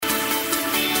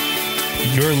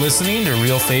You're listening to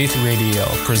Real Faith Radio,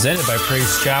 presented by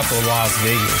Praise Chapel, Las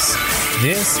Vegas.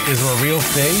 This is where real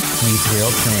faith meets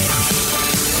real change.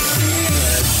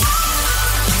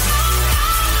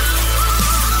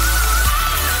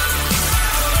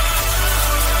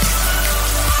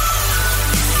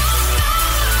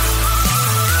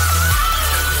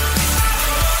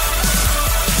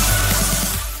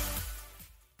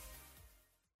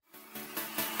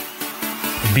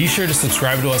 Be sure to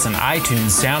subscribe to us on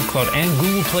iTunes, SoundCloud, and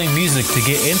Google Play Music to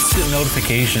get instant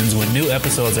notifications when new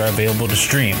episodes are available to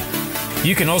stream.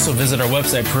 You can also visit our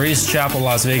website,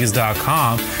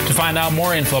 praisechapellasvegas.com, to find out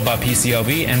more info about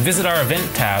PCLV and visit our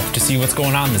event tab to see what's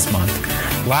going on this month.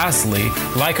 Lastly,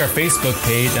 like our Facebook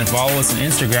page and follow us on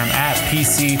Instagram at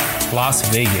PC Las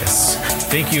Vegas.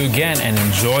 Thank you again and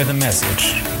enjoy the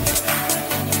message.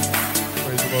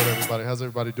 Praise the Lord, everybody. How's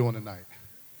everybody doing tonight?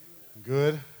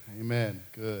 Good? Amen.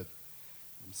 Good.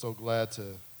 I'm so glad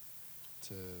to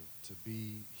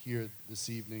be here this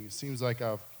evening. It seems like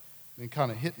I've been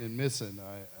kind of hitting and missing.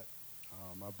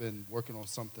 I've been working on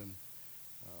something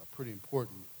pretty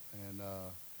important, and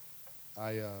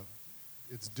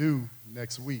it's due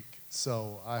next week.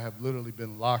 So I have literally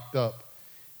been locked up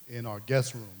in our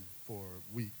guest room for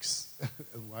weeks.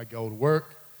 I go to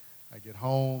work, I get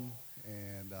home,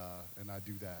 and I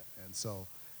do that. And so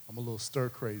I'm a little stir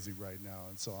crazy right now,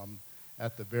 and so I'm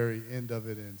at the very end of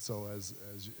it. And so as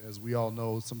we all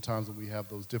know, sometimes when we have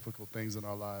those difficult things in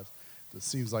our lives, it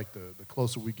seems like the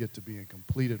closer we get to being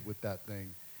completed with that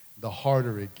thing, the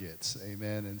harder it gets.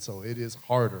 Amen. And so it is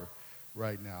harder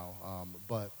right now.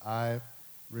 But I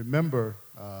remember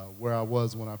where I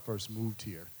was when I first moved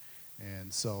here,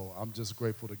 and so I'm just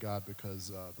grateful to God because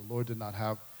the Lord did not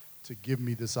have to give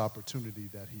me this opportunity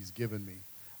that He's given me.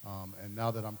 And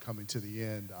now that I'm coming to the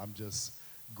end, I'm just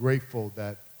grateful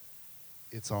that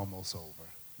it's almost over.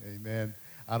 Amen.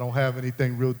 I don't have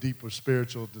anything real deep or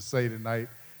spiritual to say tonight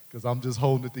because I'm just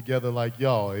holding it together like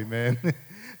y'all. Amen.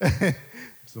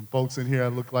 Some folks in here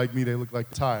that look like me, they look like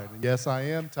tired. And yes, I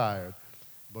am tired,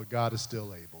 but God is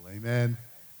still able. Amen.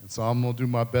 And so I'm going to do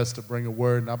my best to bring a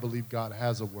word, and I believe God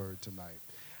has a word tonight.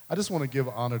 I just want to give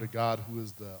honor to God, who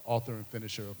is the author and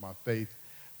finisher of my faith.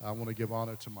 I want to give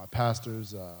honor to my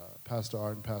pastors, Pastor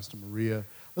Art and Pastor Maria.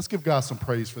 Let's give God some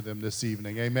praise for them this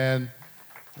evening. Amen.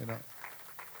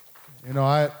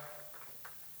 I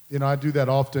do that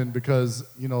often because,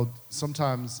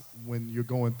 sometimes when you're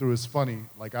going through, it's funny.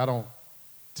 Like I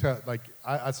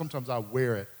sometimes I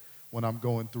wear it when I'm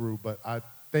going through, but I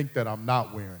think that I'm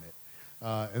not wearing it.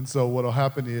 And so what'll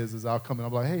happen is I'll come in,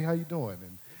 I'm like, hey, how you doing?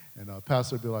 And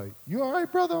Pastor will be like, you all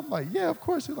right, brother? I'm like, yeah, of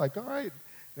course. He's like, all right.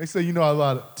 They say,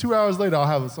 about 2 hours later, I'll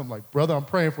have something like, brother, I'm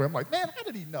praying for him. I'm like, man, how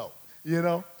did he know?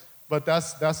 But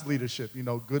that's leadership,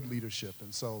 good leadership.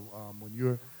 And so when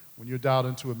you're dialed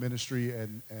into a ministry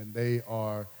and they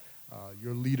are,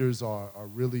 your leaders are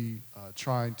really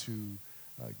trying to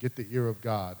get the ear of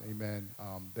God, amen,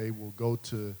 they will go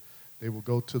to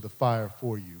the fire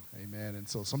for you, amen. And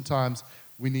so sometimes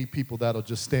we need people that'll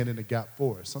just stand in the gap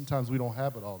for us. Sometimes we don't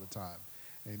have it all the time,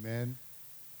 amen.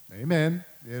 Amen.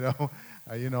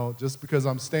 Just because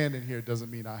I'm standing here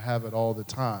doesn't mean I have it all the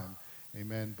time.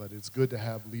 Amen. But it's good to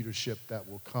have leadership that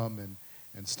will come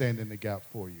and stand in the gap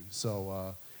for you.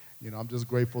 So, I'm just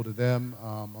grateful to them.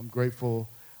 I'm grateful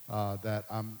that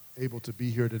I'm able to be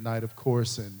here tonight, of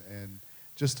course, and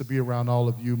just to be around all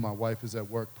of you. My wife is at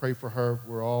work. Pray for her.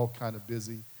 We're all kind of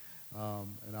busy.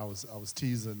 And I was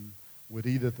teasing with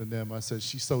Edith and them. I said,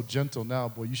 she's so gentle now.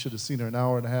 Boy, you should have seen her an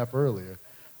hour and a half earlier.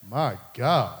 My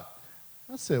God.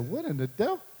 I said, what in the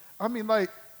devil? I mean,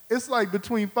 it's like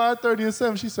between 5:30 and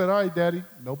 7. She said, all right, Daddy,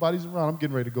 nobody's around. I'm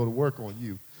getting ready to go to work on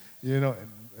you. And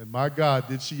my God,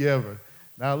 did she ever.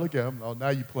 Now look at him. Oh, now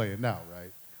you playing now, right?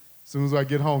 As soon as I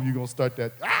get home, you're going to start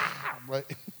that, right?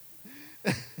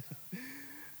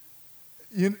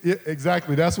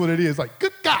 Exactly. That's what it is. Like,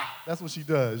 good God. That's what she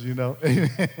does,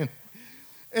 And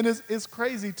it's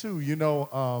crazy, too,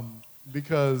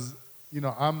 because,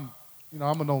 I'm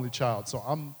an only child, so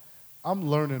I'm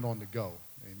learning on the go,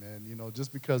 amen.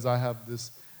 Just because I have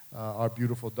this, our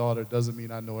beautiful daughter, doesn't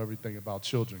mean I know everything about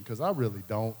children, because I really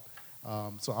don't.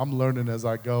 So I'm learning as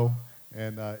I go,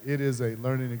 and it is a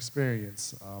learning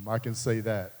experience. I can say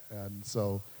that, and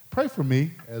so pray for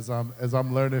me as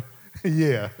I'm learning.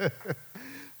 Yeah,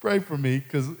 pray for me,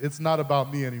 because it's not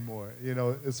about me anymore.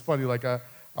 It's funny. Like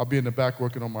I'll be in the back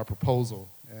working on my proposal,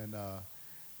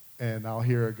 and I'll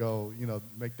hear her go,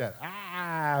 make that,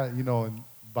 and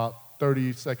about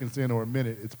 30 seconds in or a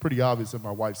minute, it's pretty obvious that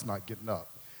my wife's not getting up.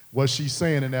 What she's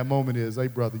saying in that moment is, hey,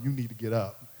 brother, you need to get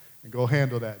up and go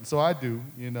handle that. And so I do,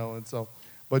 and so,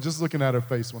 But just looking at her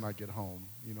face when I get home,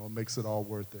 you know, it makes it all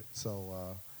worth it.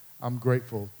 So I'm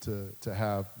grateful to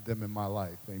have them in my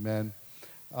life. Amen.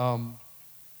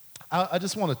 I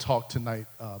just want to talk tonight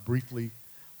briefly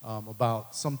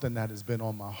about something that has been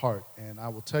on my heart. And I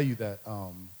will tell you that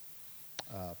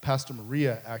Pastor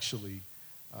Maria actually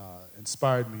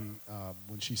inspired me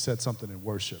when she said something in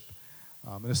worship.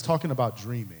 And it's talking about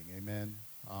dreaming, amen.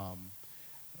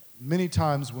 Many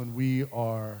times when we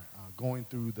are going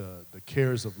through the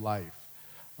cares of life,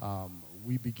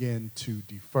 we begin to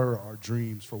defer our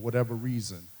dreams for whatever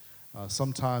reason.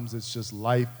 Sometimes it's just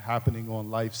life happening on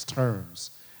life's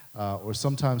terms, or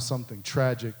sometimes something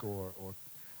tragic or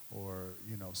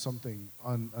you know, something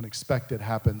unexpected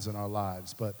happens in our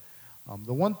lives. But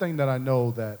the one thing that I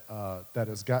know that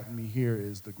has gotten me here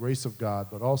is the grace of God,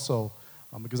 but also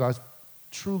because I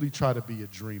truly try to be a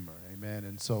dreamer, amen.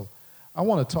 And so I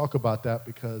want to talk about that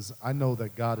because I know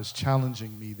that God is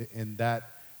challenging me in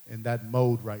that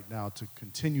mode right now to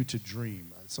continue to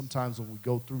dream. Sometimes when we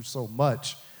go through so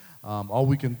much, all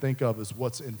we can think of is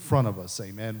what's in front of us,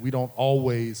 amen. We don't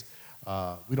always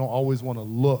want to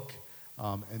look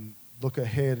and look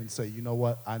ahead and say, you know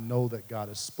what, I know that God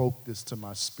has spoke this to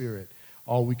my spirit.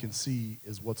 All we can see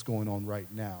is what's going on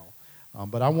right now.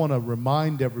 But I want to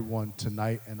remind everyone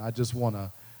tonight, and I just want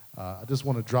to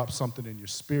drop something in your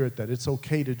spirit that it's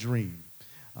okay to dream.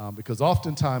 Because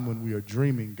oftentimes when we are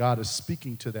dreaming, God is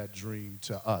speaking to that dream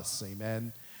to us,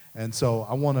 amen. And so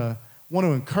I want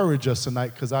to encourage us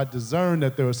tonight because I discern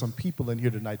that there are some people in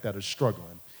here tonight that are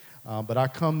struggling. But I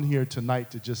come here tonight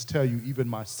to just tell you, even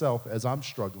myself, as I'm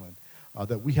struggling,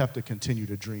 that we have to continue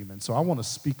to dream. And so I want to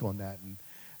speak on that.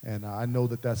 And I know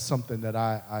that that's something that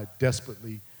I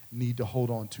desperately need to hold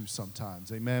on to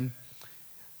sometimes. Amen?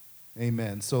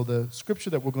 Amen. So the scripture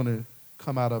that we're going to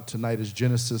come out of tonight is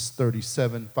Genesis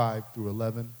 37, 5 through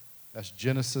 11. That's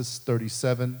Genesis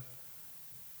 37,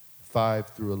 5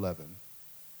 through 11.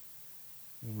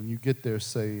 And when you get there,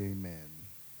 say amen.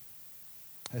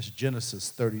 That's Genesis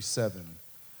 37,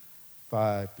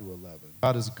 5 through 11.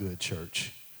 God is good,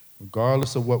 church.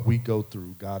 Regardless of what we go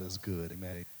through, God is good.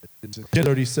 Amen.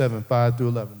 37, 5 through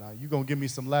 11. Now, you going to give me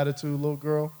some latitude, little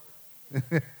girl?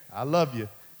 I love you.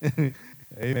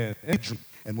 Amen.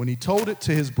 And when he told it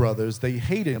to his brothers, they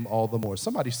hated him all the more.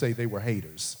 Somebody say they were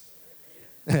haters.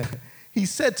 He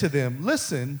said to them,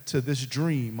 listen to this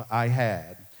dream I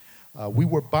had. We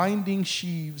were binding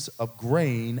sheaves of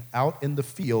grain out in the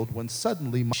field when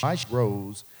suddenly my sheaf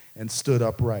rose and stood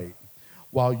upright,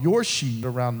 while your sheaves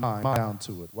around mine down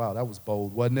to it. Wow, that was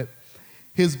bold, wasn't it?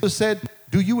 His brother said,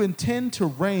 do you intend to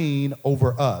reign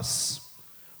over us?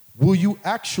 Will you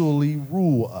actually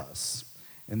rule us?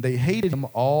 And they hated him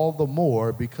all the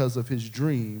more because of his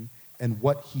dream and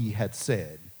what he had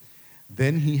said.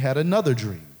 Then he had another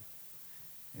dream,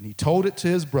 and he told it to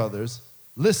his brothers.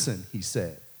 Listen, he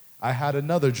said, I had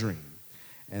another dream,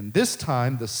 and this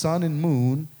time the sun and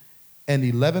moon and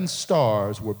 11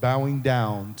 stars were bowing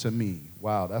down to me.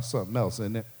 Wow, that's something else,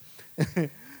 isn't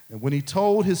it? And when he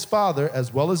told his father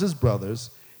as well as his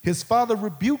brothers, his father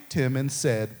rebuked him and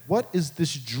said, what is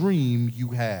this dream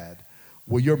you had?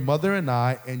 Will your mother and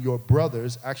I and your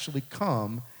brothers actually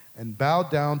come and bow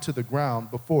down to the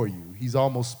ground before you? He's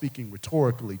almost speaking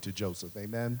rhetorically to Joseph,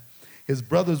 amen? His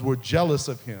brothers were jealous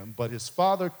of him, but his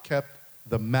father kept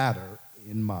the matter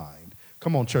in mind.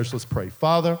 Come on, church, let's pray.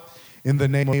 Father, in the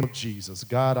name of Jesus,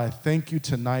 God, I thank you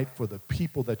tonight for the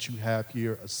people that you have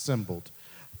here assembled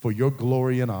for your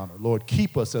glory and honor. Lord,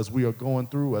 keep us as we are going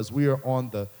through, as we are on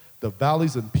the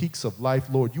valleys and peaks of life.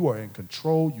 Lord, you are in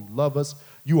control. You love us.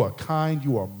 You are kind.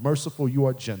 You are merciful. You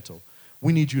are gentle.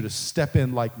 We need you to step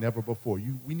in like never before.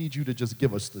 We need you to just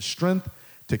give us the strength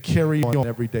to carry on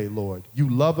every day, Lord. You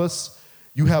love us.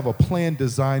 You have a plan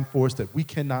designed for us that we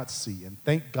cannot see, and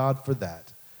thank God for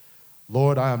that.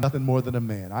 Lord, I am nothing more than a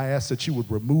man. I ask that you would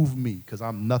remove me because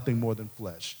I'm nothing more than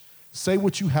flesh. Say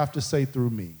what you have to say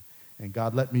through me, and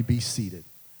God, let me be seated.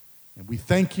 And we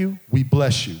thank you. We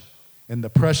bless you. In the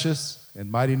precious and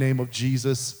mighty name of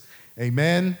Jesus,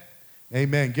 amen.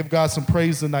 Amen. Give God some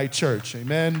praise tonight, church.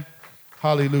 Amen.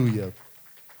 Hallelujah.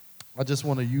 I just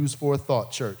want to use for a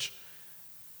thought, church.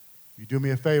 You do me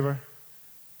a favor?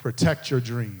 Protect your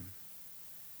dream.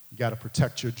 You got to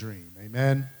protect your dream.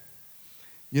 Amen.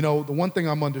 You know, the one thing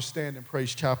I'm understanding,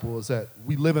 Praise Chapel, is that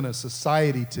we live in a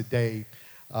society today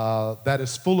that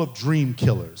is full of dream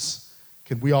killers.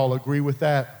 Can we all agree with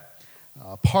that?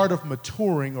 Part of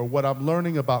maturing, or what I'm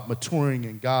learning about maturing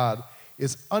in God,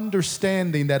 is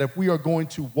understanding that if we are going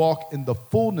to walk in the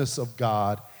fullness of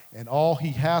God and all he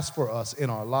has for us in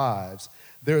our lives,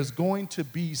 there's going to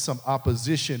be some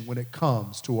opposition when it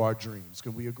comes to our dreams.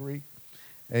 Can we agree?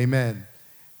 Amen.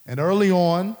 And early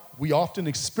on, we often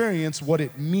experience what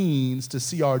it means to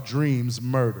see our dreams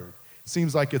murdered.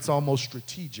 Seems like it's almost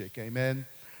strategic, amen?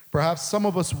 Perhaps some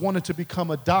of us wanted to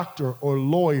become a doctor or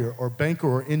lawyer or banker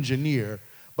or engineer,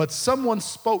 but someone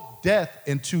spoke death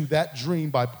into that dream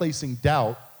by placing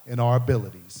doubt in our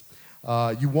abilities.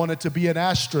 You wanted to be an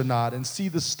astronaut and see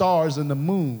the stars and the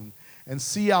moon and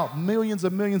see out millions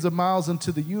and millions of miles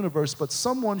into the universe, but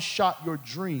someone shot your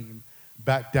dream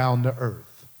back down to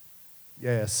earth.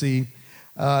 Yeah, see,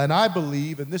 and I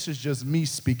believe, and this is just me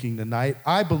speaking tonight,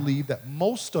 I believe that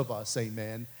most of us,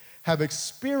 amen, have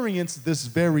experienced this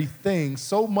very thing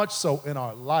so much so in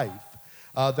our life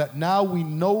that now we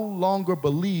no longer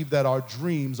believe that our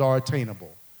dreams are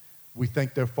attainable. We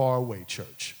think they're far away,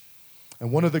 church.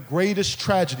 And one of the greatest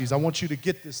tragedies, I want you to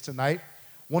get this tonight,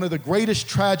 one of the greatest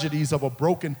tragedies of a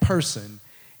broken person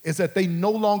is that they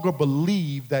no longer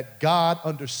believe that God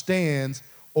understands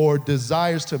or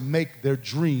desires to make their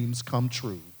dreams come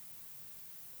true.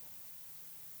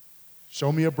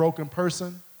 Show me a broken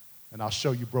person, and I'll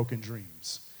show you broken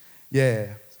dreams. Yeah.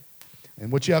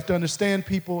 And what you have to understand,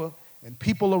 people, and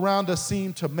people around us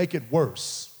seem to make it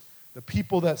worse. The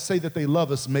people that say that they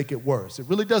love us make it worse. It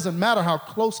really doesn't matter how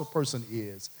close a person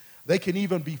is. They can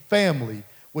even be family.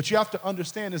 What you have to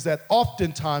understand is that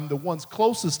oftentimes the ones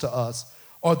closest to us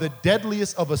are the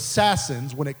deadliest of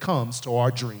assassins when it comes to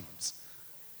our dreams.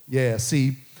 Yeah,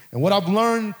 see, and what I've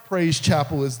learned, Praise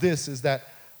Chapel, is this, is that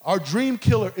our dream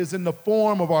killer is in the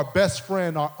form of our best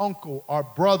friend, our uncle, our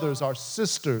brothers, our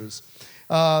sisters.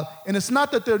 And it's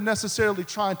not that they're necessarily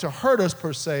trying to hurt us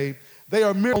per se. They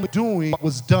are merely doing what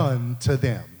was done to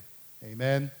them.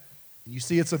 Amen? And you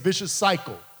see, it's a vicious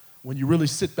cycle when you really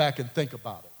sit back and think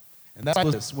about it. And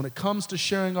that's this. When it comes to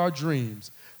sharing our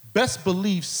dreams, best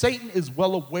believe Satan is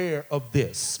well aware of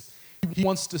this. He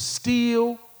wants to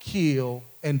steal, kill,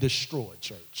 and destroy,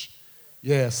 church.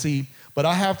 Yeah, see, but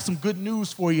I have some good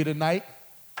news for you tonight.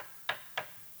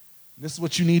 This is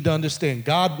what you need to understand.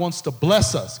 God wants to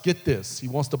bless us. Get this. He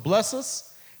wants to bless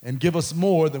us and give us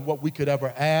more than what we could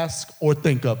ever ask or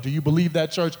think of. Do you believe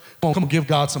that, church? Come on, give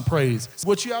God some praise.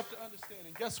 What you have to understand,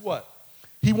 and guess what?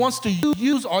 He wants to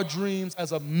use our dreams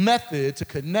as a method to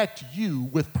connect you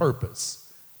with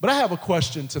purpose. But I have a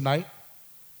question tonight,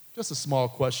 just a small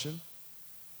question.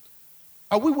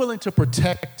 Are we willing to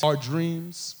protect our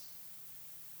dreams?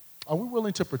 Are we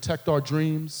willing to protect our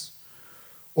dreams?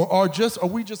 Or are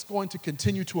we just going to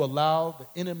continue to allow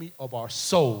the enemy of our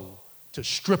soul to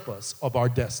strip us of our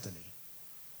destiny?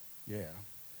 Yeah.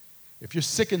 If you're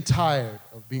sick and tired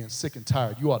of being sick and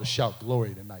tired, you ought to shout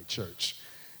glory tonight, church.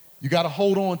 You got to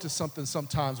hold on to something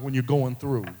sometimes when you're going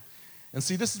through. And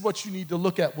see, this is what you need to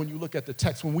look at when you look at the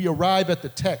text. When we arrive at the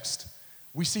text,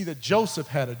 we see that Joseph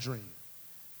had a dream.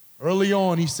 Early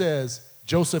on, he says,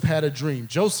 Joseph had a dream.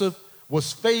 Joseph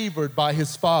was favored by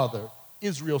his father,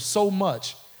 Israel, so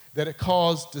much that it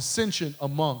caused dissension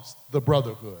amongst the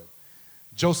brotherhood.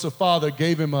 Joseph's father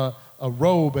gave him a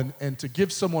robe, and to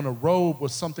give someone a robe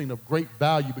was something of great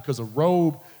value because a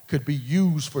robe could be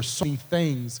used for so many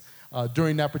things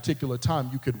during that particular time.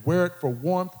 You could wear it for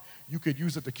warmth. You could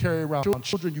use it to carry around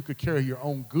children. You could carry your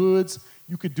own goods.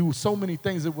 You could do so many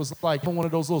things. It was like one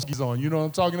of those little skis on. You know what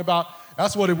I'm talking about?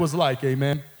 That's what it was like,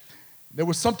 amen? There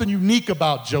was something unique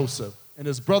about Joseph, and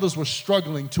his brothers were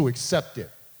struggling to accept it.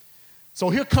 So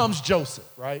here comes Joseph,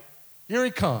 right? Here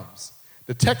he comes.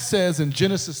 The text says in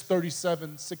Genesis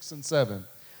 37, 6 and 7,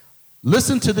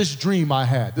 listen to this dream I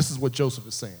had. This is what Joseph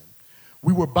is saying.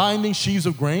 We were binding sheaves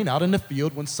of grain out in the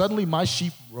field when suddenly my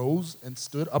sheaf rose and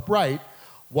stood upright,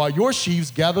 while your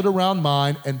sheaves gathered around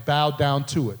mine and bowed down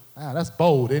to it. Ah, that's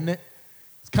bold, isn't it?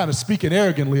 It's kind of speaking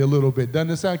arrogantly a little bit, doesn't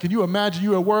it sound? Can you imagine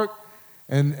you at work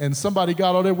and somebody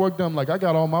got all their work done, like, I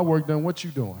got all my work done, what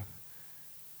you doing?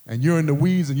 And you're in the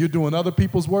weeds and you're doing other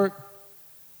people's work,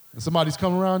 and somebody's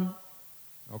coming around?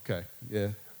 Okay, yeah.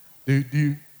 Do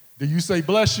you say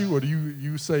bless you, or do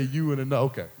you say you and another?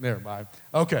 Okay, never mind.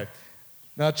 Okay,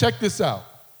 now check this out.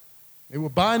 They were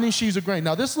binding sheaves of grain.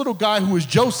 Now this little guy who is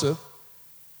Joseph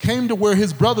came to where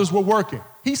his brothers were working.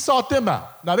 He sought them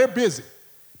out. Now they're busy,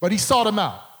 but he sought them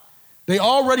out. They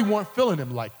already weren't feeling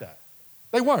him like that.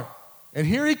 They weren't. And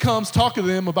here he comes talking to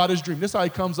them about his dream. This is how he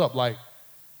comes up, like,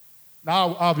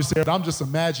 now obviously I'm just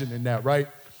imagining that, right?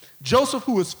 Joseph,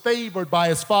 who is favored by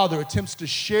his father, attempts to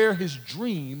share his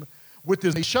dream with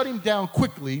his. They shut him down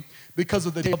quickly because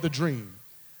of the dream.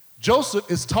 Joseph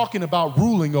is talking about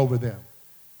ruling over them.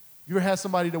 You ever had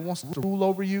somebody that wants to rule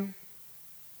over you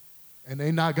and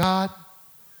they not God?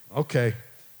 Okay.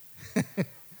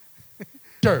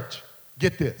 Church,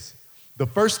 get this. The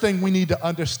first thing we need to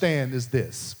understand is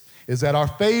this, is that our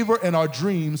favor and our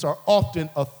dreams are often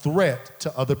a threat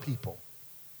to other people.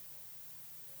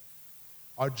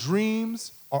 Our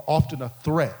dreams are often a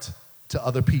threat to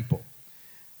other people.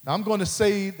 Now, I'm going to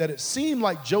say that it seemed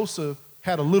like Joseph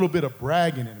had a little bit of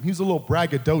bragging in him. He was a little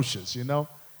braggadocious, you know.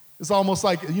 It's almost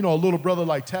like, you know, a little brother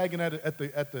like tagging at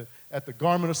the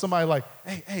garment of somebody like,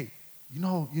 hey, you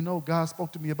know, God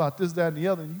spoke to me about this, that, and the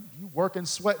other, and you working,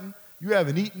 sweating, you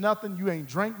haven't eaten nothing, you ain't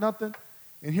drank nothing,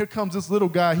 and here comes this little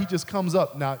guy, he just comes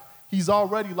up. Now, he's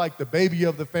already like the baby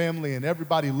of the family, and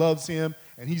everybody loves him,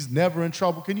 and he's never in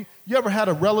trouble. You ever had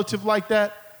a relative like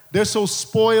that? They're so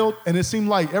spoiled, and it seemed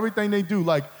like everything they do,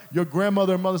 like your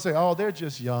grandmother and mother say, oh, they're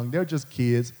just young, they're just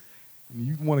kids, and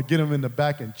you want to get them in the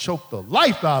back and choke the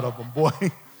life out of them, boy.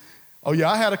 Oh, yeah,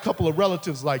 I had a couple of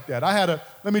relatives like that.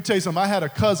 Let me tell you something, I had a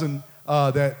cousin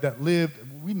that lived,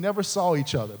 we never saw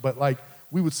each other, but like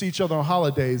we would see each other on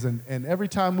holidays, and every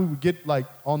time we would get like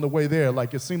on the way there,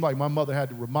 like it seemed like my mother had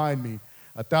to remind me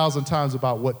 1,000 times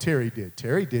about what Terry did.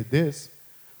 Terry did this.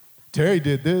 Terry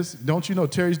did this. Don't you know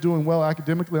Terry's doing well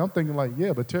academically? I'm thinking like,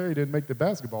 yeah, but Terry didn't make the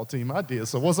basketball team. I did,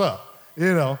 so what's up?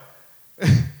 You know,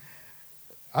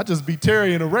 I just beat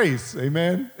Terry in a race,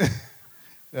 amen.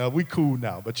 Yeah, we cool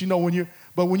now. But you know,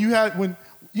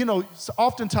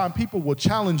 oftentimes people will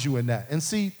challenge you in that. And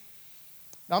see,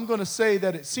 I'm going to say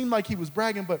that it seemed like he was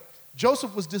bragging, but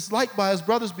Joseph was disliked by his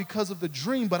brothers because of the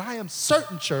dream. But I am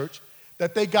certain, church,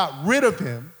 that they got rid of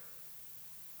him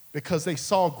because they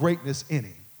saw greatness in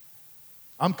him.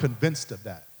 I'm convinced of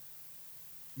that.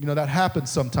 You know, that happens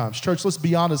sometimes. Church, let's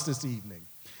be honest this evening.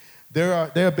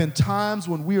 There have been times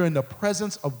when we are in the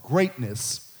presence of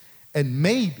greatness, and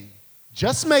maybe,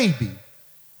 just maybe,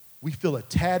 we feel a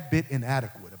tad bit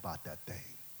inadequate about that thing.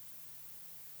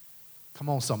 Come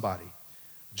on, somebody.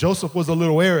 Joseph was a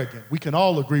little arrogant. We can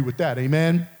all agree with that,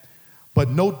 amen? But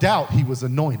no doubt he was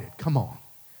anointed. Come on.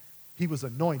 He was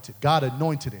anointed. God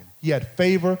anointed him. He had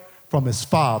favor from his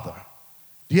father.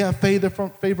 Do you have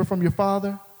favor from your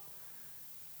father?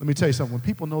 Let me tell you something. When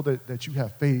people know that you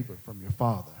have favor from your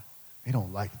father, they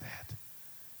don't like that.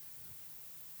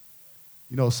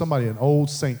 You know, an old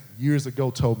saint years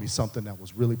ago told me something that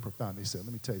was really profound. He said,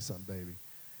 let me tell you something, baby.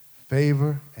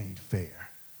 Favor ain't fair.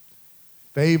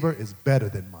 Favor is better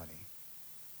than money.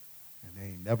 And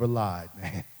they ain't never lied,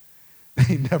 man.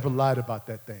 They ain't never lied about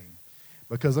that thing.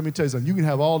 Because let me tell you something. You can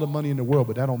have all the money in the world,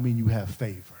 but that don't mean you have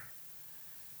favor.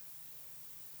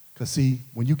 Because see,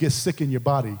 when you get sick in your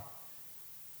body,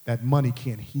 that money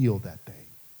can't heal that thing.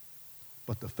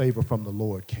 But the favor from the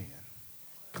Lord can.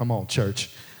 Come on, church.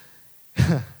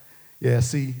 Yeah,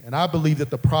 see, and I believe that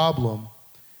the problem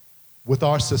with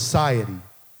our society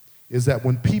is that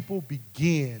when people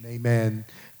begin, amen,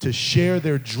 to share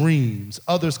their dreams,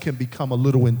 others can become a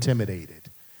little intimidated.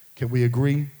 Can we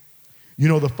agree? You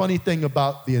know, the funny thing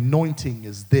about the anointing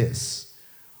is this.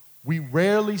 We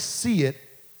rarely see it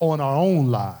on our own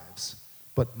lives,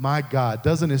 but my God,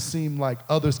 doesn't it seem like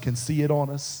others can see it on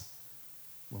us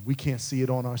when we can't see it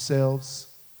on ourselves?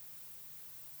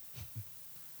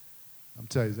 I'm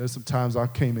telling you, there's some times I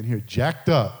came in here jacked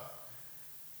up.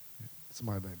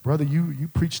 Somebody like, brother, you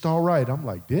preached all right. I'm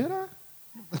like, did I?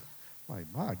 Like,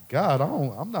 my God,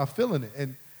 I'm not feeling it.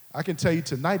 And I can tell you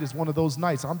tonight is one of those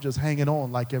nights I'm just hanging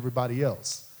on like everybody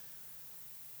else.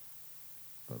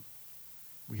 But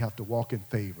we have to walk in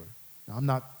favor. Now, I'm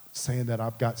not saying that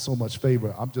I've got so much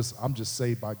favor. I'm just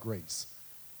saved by grace.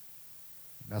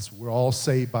 And we're all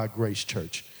saved by grace,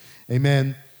 church.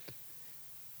 Amen.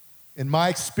 In my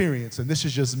experience, and this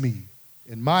is just me,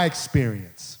 in my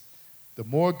experience, the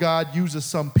more God uses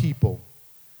some people,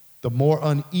 the more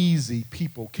uneasy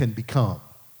people can become.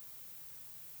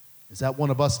 Is that one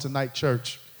of us tonight,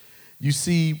 church? You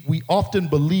see, we often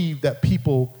believe that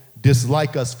people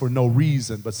dislike us for no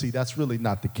reason, but see, that's really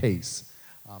not the case.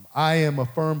 I am a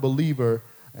firm believer,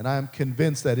 and I am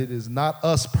convinced that it is not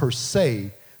us per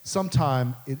se.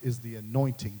 Sometimes it is the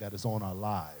anointing that is on our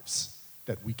lives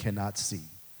that we cannot see.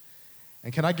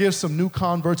 And can I give some new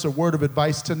converts a word of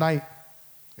advice tonight?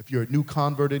 If you're a new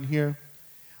convert in here,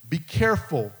 be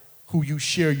careful who you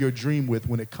share your dream with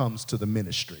when it comes to the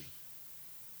ministry.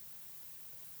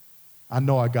 I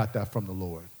know I got that from the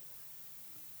Lord.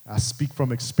 I speak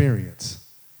from experience.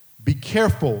 Be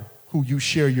careful who you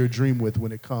share your dream with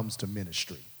when it comes to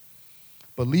ministry.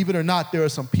 Believe it or not, there are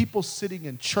some people sitting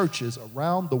in churches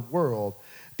around the world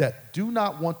that do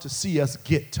not want to see us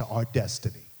get to our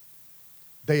destiny.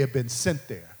 They have been sent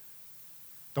there.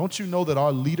 Don't you know that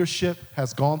our leadership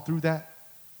has gone through that?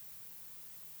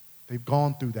 They've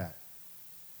gone through that.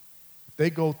 If they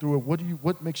go through it,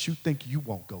 what makes you think you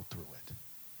won't go through it?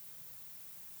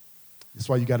 That's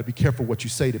why you got to be careful what you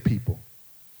say to people.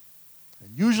 And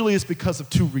usually it's because of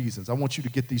two reasons. I want you to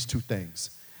get these two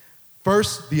things.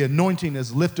 First, the anointing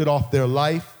is lifted off their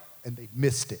life and they've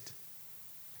missed it.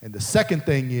 And the second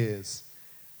thing is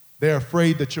they're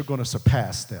afraid that you're going to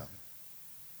surpass them.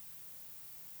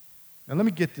 Now let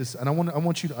me get this, and I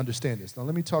want you to understand this. Now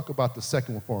let me talk about the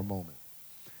second one for a moment.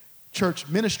 Church,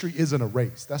 ministry isn't a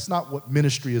race. That's not what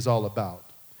ministry is all about.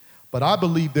 But I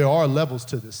believe there are levels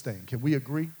to this thing. Can we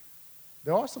agree?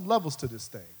 There are some levels to this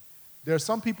thing. There are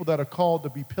some people that are called to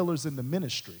be pillars in the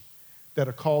ministry, that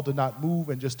are called to not move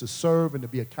and just to serve and to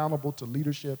be accountable to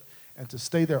leadership and to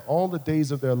stay there all the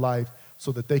days of their life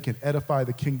so that they can edify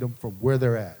the kingdom from where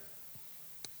they're at.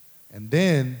 And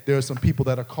then there are some people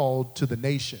that are called to the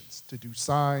nations to do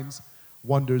signs,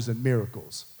 wonders, and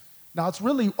miracles. Now, it's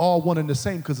really all one and the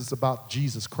same because it's about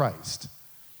Jesus Christ.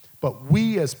 But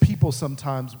we as people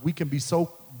sometimes, we can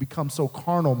become so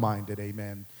carnal-minded,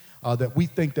 amen, that we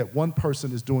think that one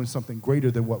person is doing something greater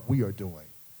than what we are doing.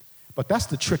 But that's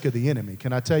the trick of the enemy.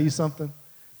 Can I tell you something?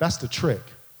 That's the trick.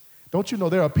 Don't you know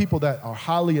there are people that are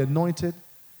highly anointed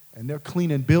and they're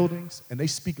cleaning buildings and they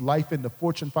speak life into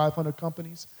Fortune 500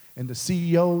 companies and the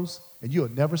CEOs, and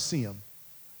you'll never see them.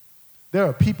 There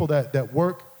are people that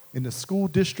work in the school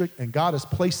district, and God has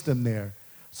placed them there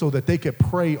so that they could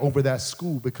pray over that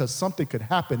school because something could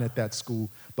happen at that school,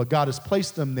 but God has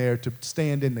placed them there to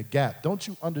stand in the gap. Don't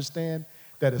you understand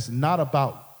that it's not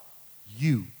about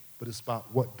you, but it's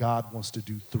about what God wants to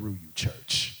do through you,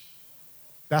 church?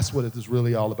 That's what it is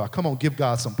really all about. Come on, give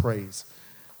God some praise.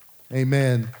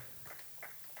 Amen.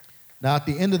 Now, at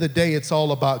the end of the day, it's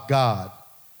all about God.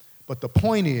 But the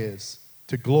point is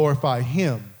to glorify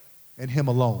him and him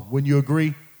alone. Wouldn't you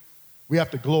agree? We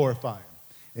have to glorify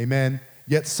him. Amen.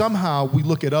 Yet somehow we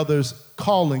look at others'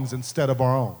 callings instead of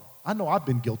our own. I know I've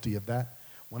been guilty of that.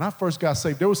 When I first got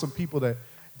saved, there were some people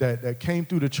that came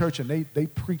through the church and they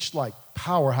preached like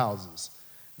powerhouses.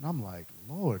 And I'm like,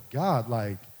 Lord God,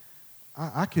 like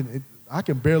I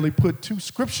can barely put two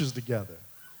scriptures together.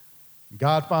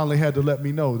 God finally had to let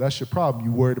me know, that's your problem.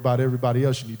 You worried about everybody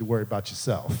else, you need to worry about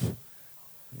yourself.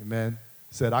 Amen.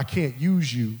 He said, I can't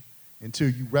use you until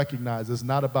you recognize it's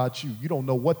not about you. You don't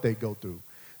know what they go through.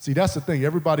 See, that's the thing.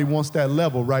 Everybody wants that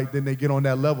level, right? Then they get on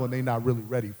that level and they're not really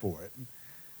ready for it.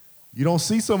 You don't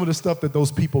see some of the stuff that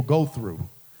those people go through.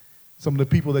 Some of the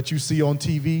people that you see on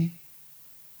TV,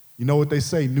 you know what they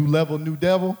say, new level, new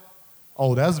devil?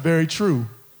 Oh, that's very true.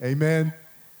 Amen.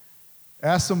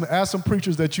 Ask some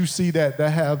preachers that you see that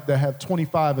have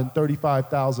 25 and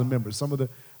 35,000 members. Some of the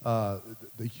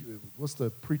what's the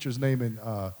preacher's name in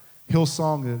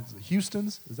Hillsong? Is it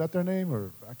Houston's? Is that their name?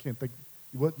 Or I can't think.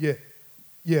 What? Yeah.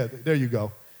 There you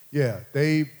go. Yeah,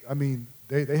 they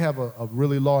have a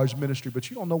really large ministry, but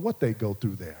you don't know what they go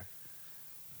through there.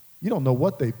 You don't know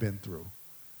what they've been through.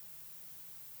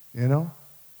 You know?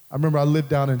 I remember I lived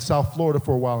down in South Florida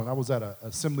for a while, and I was at a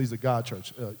Assemblies of God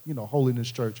church,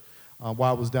 Holiness Church, while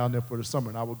I was down there for the summer.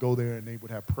 And I would go there, and they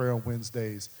would have prayer on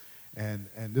Wednesdays. And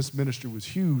this ministry was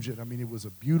huge. And, it was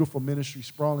a beautiful ministry,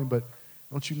 sprawling. But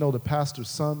don't you know the pastor's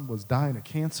son was dying of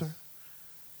cancer?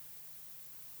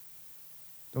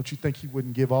 Don't you think he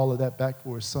wouldn't give all of that back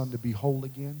for his son to be whole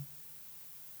again?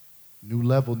 New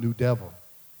level, new devil.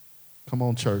 Come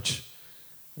on, church.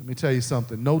 Let me tell you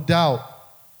something. No doubt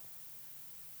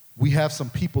we have some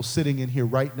people sitting in here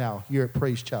right now, here at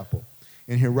Praise Chapel,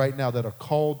 in here right now that are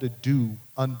called to do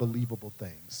unbelievable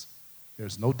things.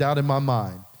 There's no doubt in my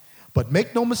mind. But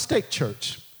make no mistake,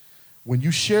 church, when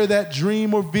you share that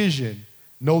dream or vision,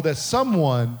 know that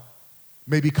someone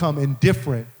may become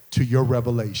indifferent to your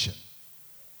revelation.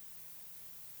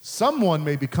 Someone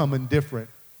may become indifferent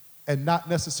and not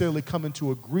necessarily come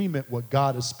into agreement what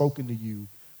God has spoken to you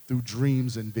through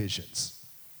dreams and visions.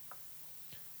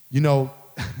 You know,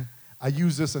 I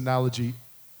use this analogy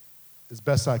as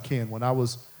best I can. When I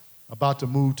was about to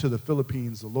move to the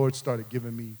Philippines, the Lord started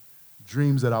giving me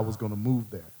dreams that I was going to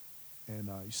move there. And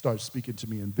he started speaking to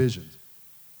me in visions.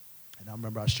 And I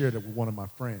remember I shared it with one of my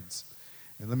friends.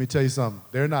 And let me tell you something.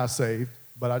 They're not saved,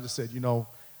 but I just said,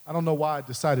 I don't know why I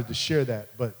decided to share that,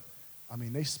 but,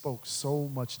 they spoke so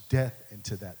much death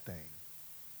into that thing.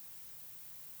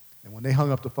 And when they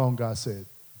hung up the phone, God said,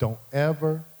 don't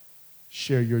ever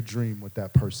share your dream with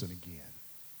that person again.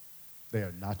 They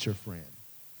are not your friend.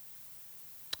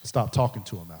 Stop talking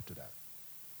to them after that.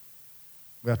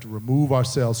 We have to remove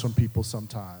ourselves from people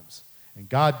sometimes. And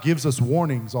God gives us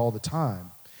warnings all the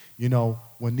time,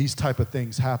 when these type of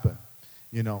things happen,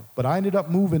 But I ended up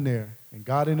moving there, and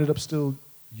God ended up still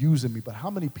using me. But how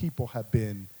many people have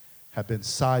been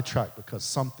sidetracked because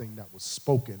something that was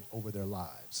spoken over their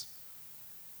lives?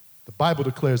 The Bible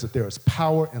declares that there is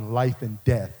power and life and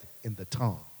death in the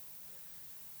tongue.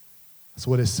 That's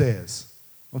what it says.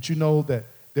 Don't you know that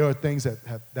there are things that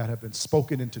have been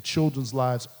spoken into children's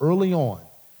lives early on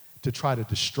to try to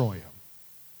destroy them?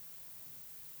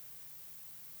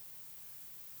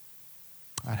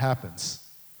 That happens.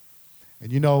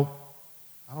 And you know,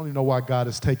 I don't even know why God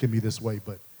has taken me this way,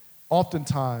 but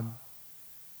oftentimes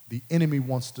the enemy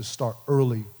wants to start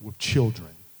early with children.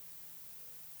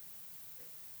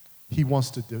 He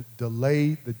wants to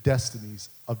delay the destinies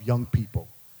of young people.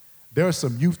 There are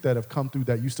some youth that have come through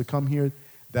that used to come here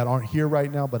that aren't here right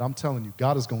now, but I'm telling you,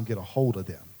 God is going to get a hold of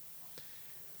them.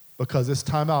 Because it's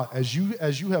time out. As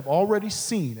you have already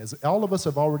seen, as all of us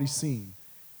have already seen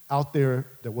out there,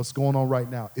 that what's going on right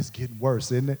now, it's getting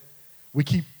worse, isn't it?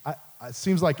 It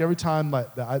seems like every time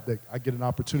that I get an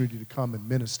opportunity to come and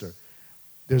minister,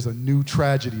 there's a new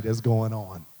tragedy that's going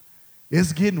on.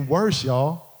 It's getting worse,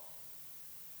 y'all.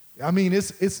 I mean,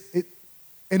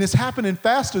 it's happening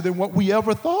faster than what we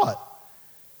ever thought.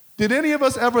 Did any of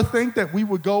us ever think that we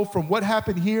would go from what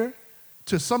happened here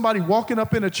to somebody walking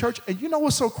up in a church? And you know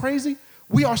what's so crazy?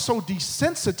 We are so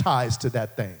desensitized to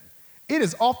that thing. It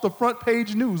is off the front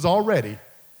page news already.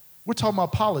 We're talking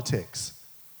about politics.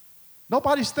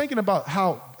 Nobody's thinking about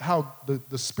how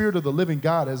the Spirit of the living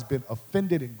God has been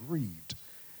offended and grieved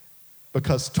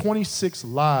because 26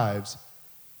 lives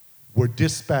were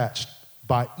dispatched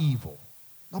by evil.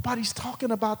 Nobody's talking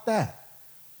about that.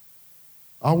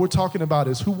 All we're talking about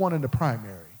is who won in the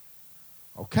primary.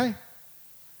 Okay?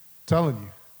 Telling you,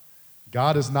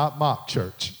 God is not mocked,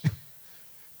 church.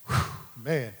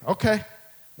 Man, okay.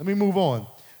 Let me move on.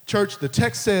 Church, the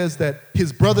text says that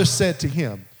his brother said to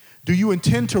him, "Do you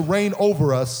intend to reign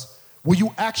over us? Will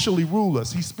you actually rule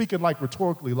us?" He's speaking like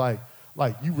rhetorically, like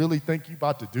you really think you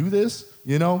about to do this?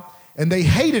 You know? And they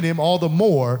hated him all the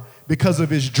more because of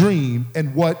his dream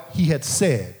and what he had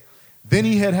said. Then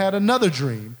he had another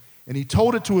dream, and he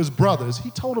told it to his brothers. He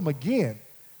told them again.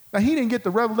 Now, he didn't get the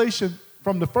revelation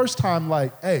from the first time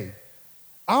like, hey,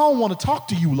 I don't want to talk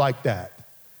to you like that.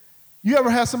 You ever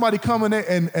had somebody come in there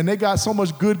and they got so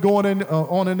much good going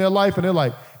on in their life, and they're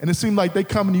like, and it seemed like they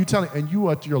come and you telling, and you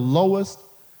at your lowest?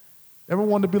 Ever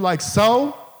wanted to be like,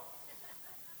 so?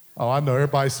 Oh, I know,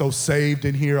 everybody's so saved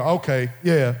in here. Okay,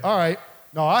 yeah, all right.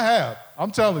 No, I have. I'm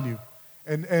telling you.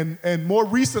 And more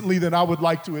recently than I would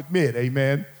like to admit,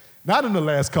 amen. Not in the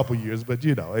last couple years, but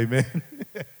you know, amen.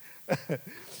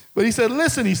 But he said,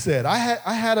 listen, he said, I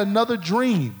had another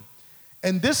dream.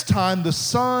 And this time the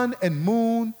sun and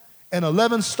moon and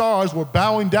 11 stars were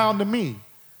bowing down to me.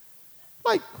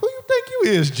 Like, who you think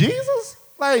you is, Jesus?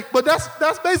 Like, but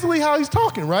that's basically how he's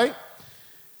talking, right?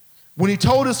 When he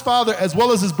told his father as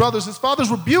well as his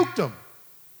fathers rebuked him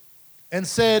and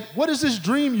said, what is this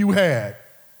dream you had?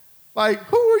 Like,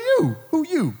 who are you? Who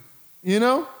you? You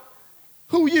know?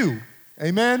 Who you?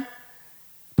 Amen?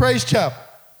 Praise Chapel.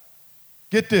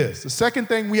 Get this. The second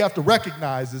thing we have to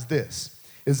recognize is this,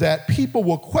 is that people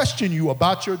will question you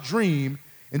about your dream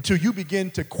until you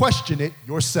begin to question it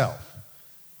yourself.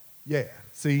 Yeah,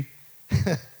 see?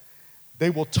 They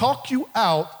will talk you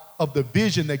out of the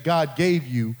vision that God gave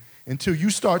you until you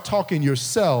start talking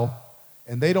yourself,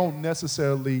 and they don't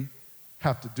necessarily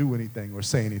have to do anything or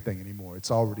say anything anymore. It's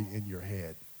already in your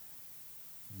head.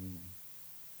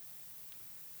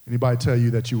 Anybody tell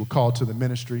you that you were called to the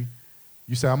ministry?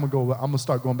 You say, I'm gonna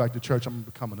start going back to church. I'm gonna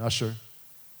become an usher.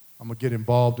 I'm gonna get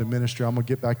involved in ministry. I'm gonna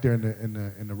get back there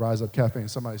in the Rise Up Cafe. And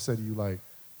somebody said to you, like,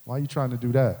 why are you trying to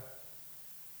do that?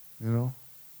 You know,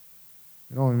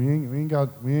 we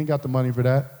ain't got the money for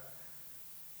that.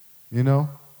 You know,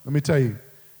 let me tell you,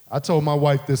 I told my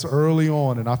wife this early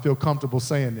on, and I feel comfortable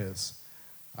saying this.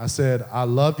 I said, I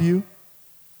love you,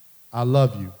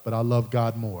 but I love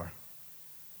God more.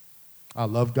 I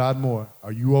love God more.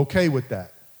 Are you okay with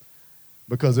that?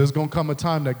 Because there's going to come a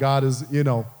time that God is, you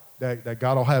know, that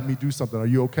God will have me do something. Are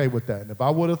you okay with that? And if I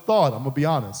would have thought, I'm going to be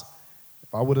honest,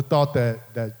 if I would have thought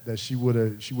that she would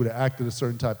have acted a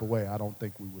certain type of way, I don't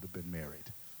think we would have been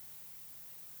married.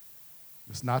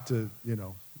 It's not to, you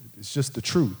know, it's just the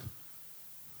truth.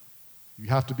 You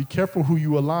have to be careful who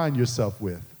you align yourself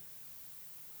with.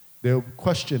 They'll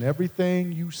question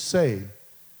everything you say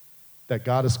that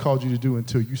God has called you to do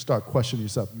until you start questioning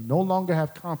yourself. You no longer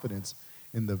have confidence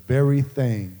in the very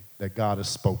thing that God has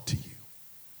spoke to you.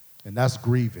 And that's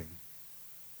grieving.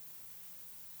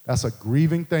 That's a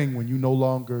grieving thing when you no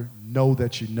longer know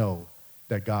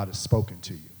that God has spoken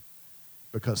to you.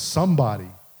 Because somebody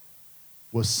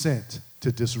was sent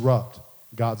to disrupt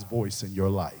God's voice in your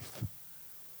life.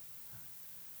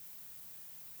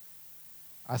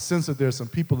 I sense that there's some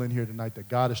people in here tonight that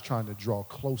God is trying to draw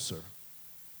closer.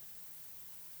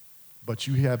 But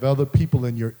you have other people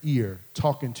in your ear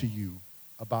talking to you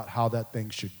about how that thing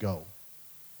should go.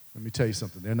 Let me tell you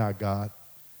something. They're not God.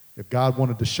 If God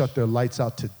wanted to shut their lights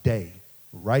out today,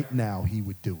 right now, he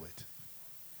would do it.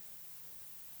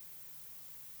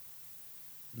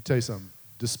 Let me tell you something.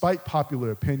 Despite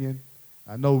popular opinion,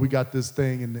 I know we got this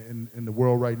thing in the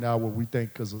world right now where we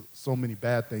think because of so many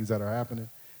bad things that are happening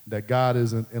that God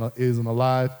isn't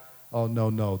alive. Oh,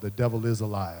 no, the devil is a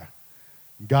liar.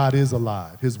 God is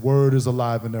alive. His word is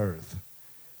alive in earth.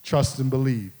 Trust and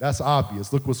believe. That's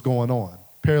obvious. Look what's going on.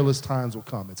 Perilous times will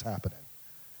come. It's happening.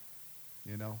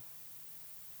 You know?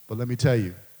 But let me tell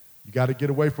you, you got to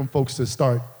get away from folks that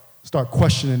start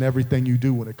questioning everything you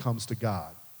do when it comes to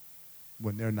God,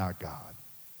 when they're not God.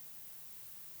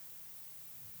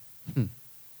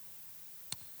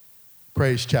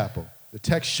 Praise Chapel. The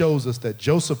text shows us that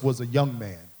Joseph was a young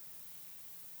man.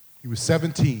 He was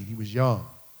 17. He was young.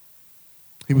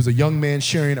 He was a young man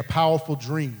sharing a powerful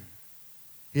dream.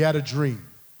 He had a dream.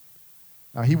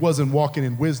 Now, he wasn't walking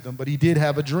in wisdom, but he did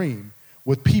have a dream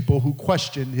with people who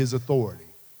questioned his authority.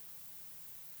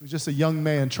 He was just a young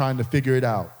man trying to figure it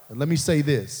out. And let me say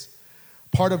this.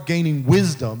 Part of gaining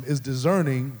wisdom is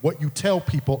discerning what you tell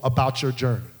people about your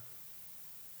journey.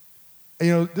 And,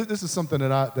 you know, this is something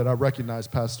that I recognize,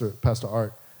 Pastor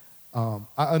Art. I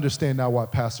understand now why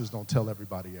pastors don't tell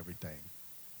everybody everything.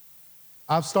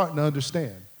 I'm starting to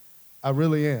understand. I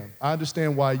really am. I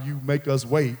understand why you make us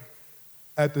wait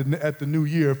at the new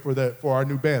year for our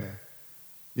new banner.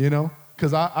 You know?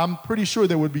 Because I'm pretty sure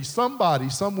there would be somebody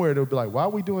somewhere that would be like, why are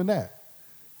we doing that?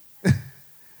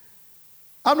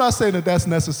 I'm not saying that that's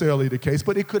necessarily the case,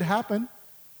 but it could happen.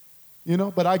 You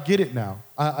know, but I get it now.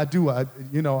 I do.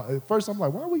 You know, at first I'm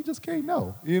like, why we just can't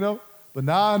know? You know? But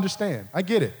now I understand. I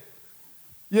get it.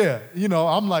 Yeah, you know,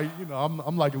 I'm like, you know,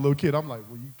 I'm like a little kid. I'm like,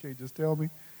 well, you can't just tell me,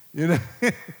 you know,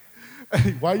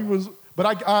 why you was.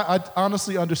 But I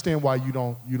honestly understand why you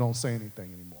don't say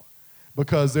anything anymore,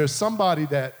 because there's somebody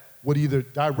that would either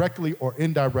directly or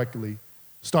indirectly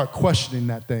start questioning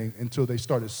that thing until they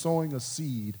started sowing a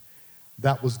seed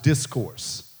that was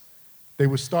discourse. They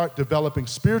would start developing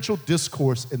spiritual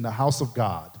discourse in the house of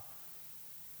God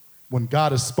when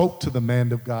God has spoke to the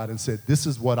man of God and said, this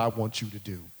is what I want you to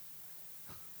do.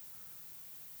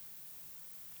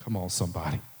 Come on,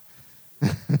 somebody.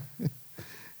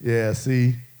 Yeah,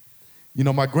 see, you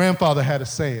know, my grandfather had a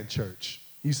saying, church.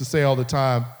 He used to say all the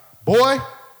time, boy,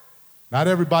 not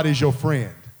everybody's your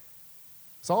friend.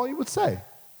 That's all he would say.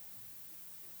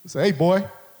 He'd say, hey, boy,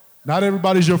 not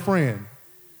everybody's your friend.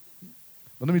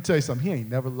 But let me tell you something. He ain't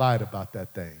never lied about that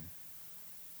thing.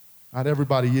 Not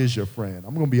everybody is your friend.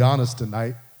 I'm going to be honest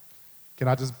tonight. Can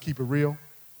I just keep it real?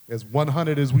 As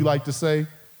 100 as we like to say,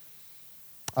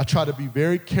 I try to be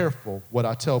very careful what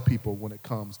I tell people when it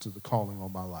comes to the calling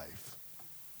on my life.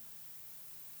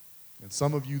 And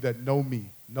some of you that know me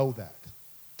know that.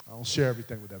 I don't share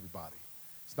everything with everybody.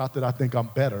 It's not that I think I'm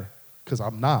better, because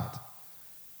I'm not.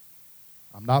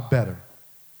 I'm not better.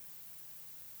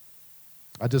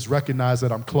 I just recognize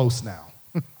that I'm close now.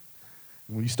 And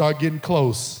when you start getting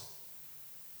close,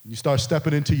 and you start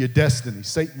stepping into your destiny,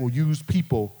 Satan will use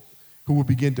people who will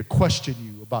begin to question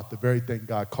you about the very thing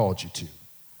God called you to.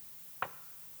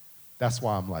 That's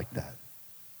why I'm like that.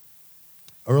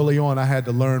 Early on, I had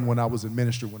to learn when I was in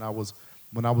ministry, when I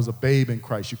was a babe in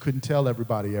Christ. You couldn't tell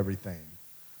everybody everything,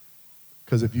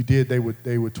 because if you did, they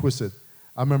would twist it.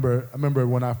 I remember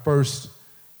when I first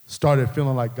started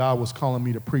feeling like God was calling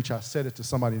me to preach. I said it to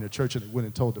somebody in the church, and it went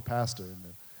and told the pastor.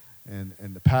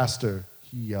 And the pastor,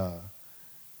 he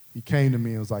came to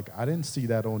me and was like, I didn't see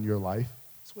that on your life.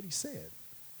 That's what he said.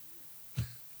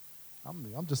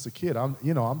 I'm just a kid. I'm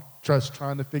just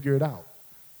trying to figure it out,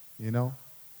 you know?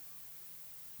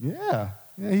 Yeah,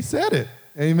 he said it.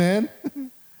 Amen.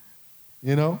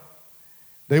 You know?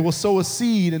 They will sow a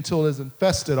seed until it has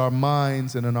infested our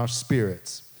minds and in our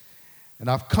spirits. And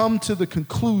I've come to the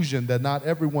conclusion that not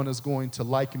everyone is going to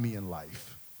like me in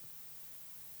life.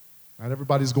 Not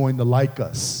everybody's going to like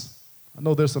us. I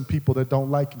know there's some people that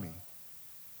don't like me.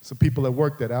 Some people at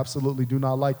work that absolutely do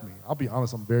not like me. I'll be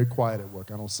honest, I'm very quiet at work.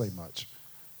 I don't say much.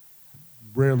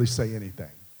 Rarely say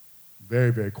anything.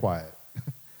 Very, very quiet.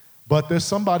 But there's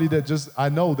somebody that I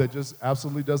know that just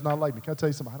absolutely does not like me. Can I tell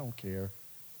you something? I don't care.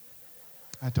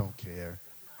 I don't care.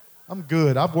 I'm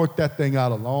good. I've worked that thing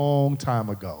out a long time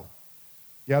ago.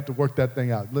 You have to work that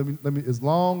thing out. Let me, as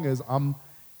long as I'm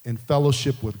in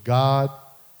fellowship with God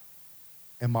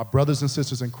and my brothers and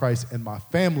sisters in Christ and my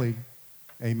family,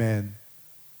 amen,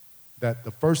 that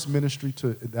the first ministry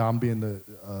that I'm being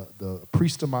the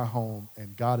priest of my home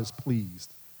and God is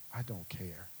pleased, I don't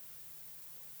care.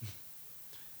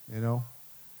 You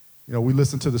know, we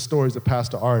listen to the stories of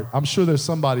Pastor Art. I'm sure there's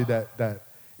somebody that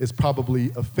is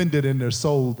probably offended in their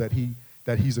soul that he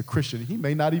that he's a Christian. He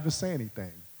may not even say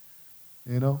anything,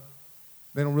 you know?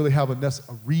 They don't really have a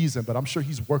reason, but I'm sure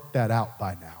he's worked that out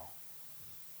by now.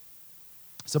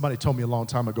 Somebody told me a long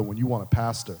time ago, when you want a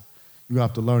pastor, you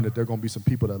have to learn that there are going to be some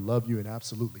people that love you and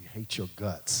absolutely hate your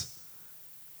guts.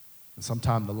 And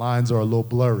sometimes the lines are a little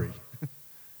blurry.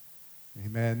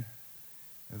 Amen.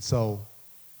 And so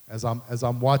as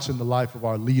I'm watching the life of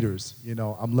our leaders, you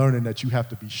know, I'm learning that you have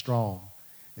to be strong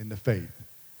in the faith.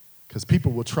 Because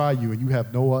people will try you and you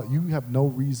have no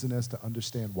reason as to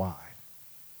understand why.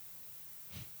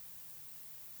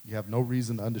 You have no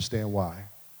reason to understand why,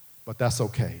 but that's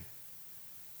okay.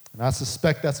 And I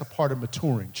suspect that's a part of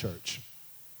maturing, church.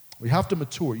 We have to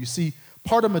mature. You see,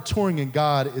 part of maturing in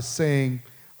God is saying,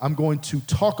 I'm going to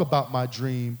talk about my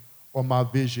dream or my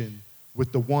vision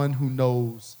with the one who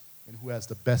knows and who has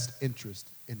the best interest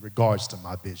in regards to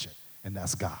my vision, and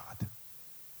that's God.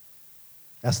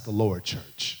 That's the Lord,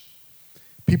 church.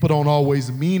 People don't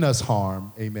always mean us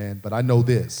harm, amen, but I know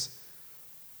this.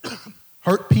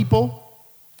 Hurt people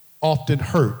often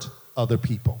hurt other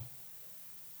people.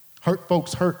 Hurt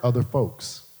folks hurt other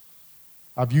folks.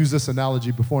 I've used this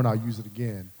analogy before and I'll use it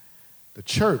again. The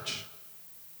church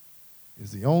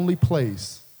is the only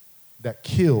place that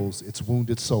kills its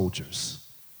wounded soldiers.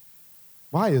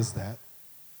 Why is that?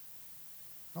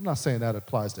 I'm not saying that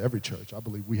applies to every church. I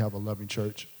believe we have a loving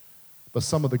church. But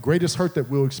some of the greatest hurt that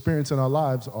we'll experience in our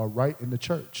lives are right in the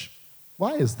church.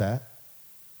 Why is that?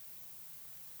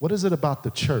 What is it about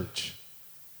the church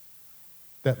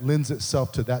that lends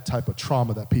itself to that type of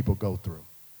trauma that people go through?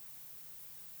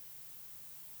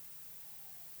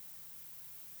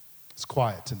 It's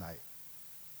quiet tonight.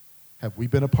 Have we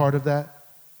been a part of that?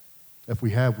 If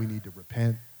we have, we need to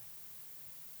repent.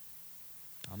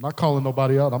 I'm not calling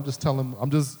nobody out. It's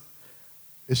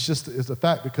a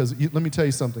fact, because let me tell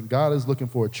you something. God is looking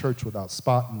for a church without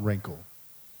spot and wrinkle.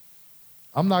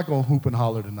 I'm not going to hoop and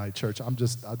holler tonight, church.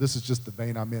 This is just the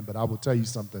vein I'm in, but I will tell you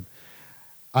something.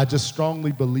 I just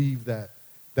strongly believe that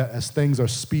as things are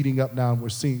speeding up now and we're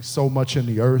seeing so much in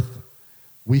the earth,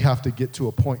 we have to get to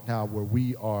a point now where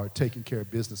we are taking care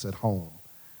of business at home.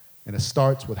 And it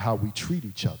starts with how we treat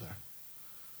each other.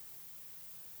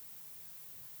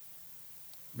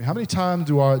 I mean, how many times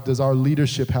does our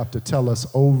leadership have to tell us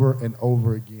over and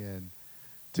over again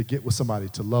to get with somebody,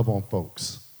 to love on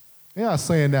folks? They're not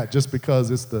saying that just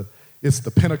because it's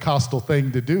the Pentecostal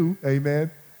thing to do,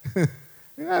 amen? They're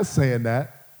not saying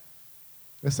that.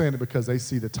 They're saying it because they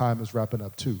see the time is wrapping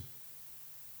up too.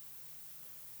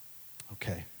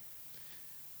 Okay.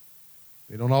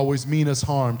 They don't always mean us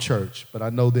harm, church, but I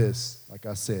know this, like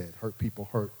I said, hurt people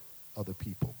hurt other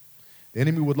people. The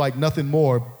enemy would like nothing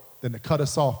more than to cut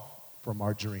us off from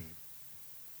our dream.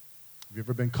 Have you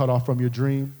ever been cut off from your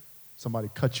dream? Somebody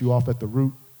cut you off at the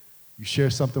root. You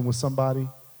share something with somebody,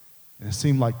 and it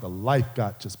seemed like the life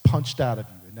got just punched out of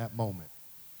you in that moment.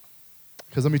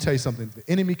 Because let me tell you something. The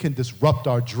enemy can disrupt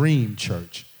our dream,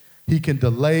 church. He can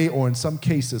delay or in some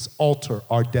cases alter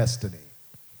our destiny.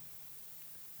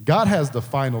 God has the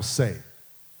final say.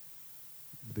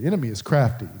 The enemy is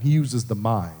crafty. He uses the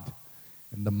mind.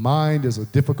 And the mind is a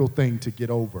difficult thing to get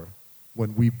over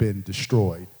when we've been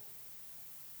destroyed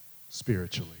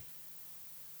spiritually.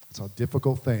 It's a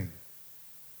difficult thing.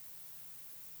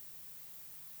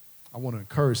 I want to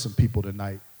encourage some people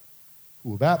tonight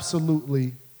who have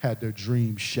absolutely had their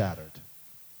dreams shattered.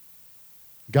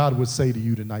 God would say to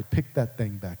you tonight, pick that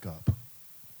thing back up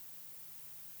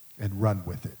and run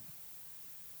with it.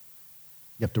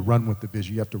 You have to run with the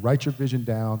vision. You have to write your vision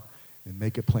down and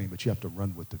make it plain, but you have to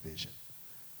run with the vision.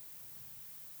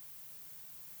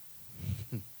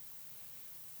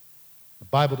 The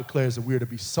Bible declares that we are to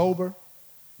be sober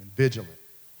and vigilant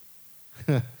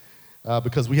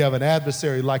because we have an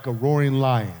adversary like a roaring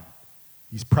lion.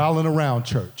 He's prowling around,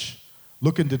 church,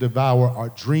 looking to devour our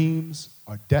dreams,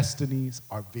 our destinies,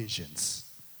 our visions.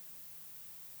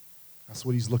 That's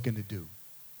what he's looking to do.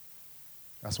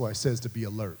 That's why it says to be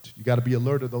alert. You got to be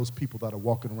alert of those people that are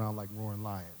walking around like roaring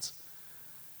lions.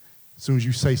 As soon as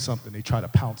you say something, they try to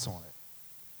pounce on it.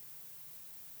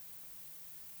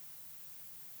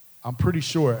 I'm pretty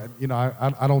sure,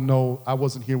 I don't know, I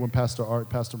wasn't here when Pastor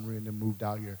Art, Pastor Maria and them moved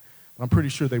out here, but I'm pretty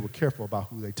sure they were careful about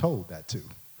who they told that to.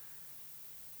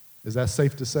 Is that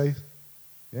safe to say?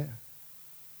 Yeah.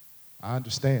 I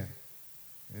understand,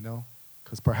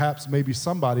 because perhaps maybe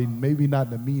somebody, maybe not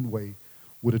in a mean way,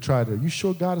 would have tried to, you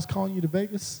sure God is calling you to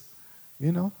Vegas?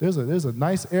 There's a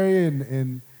nice area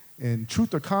in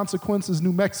Truth or Consequences,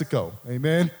 New Mexico,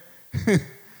 amen?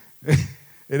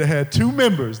 It had 2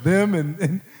 members, them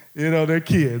and their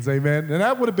kids, amen? And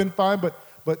that would have been fine,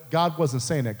 but God wasn't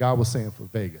saying that. God was saying for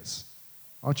Vegas.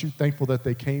 Aren't you thankful that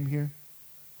they came here?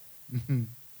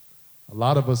 A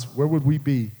lot of us, where would we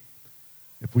be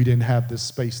if we didn't have this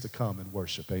space to come and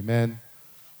worship? Amen?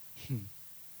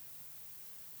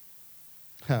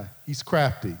 He's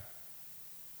crafty.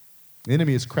 The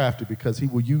enemy is crafty because he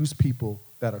will use people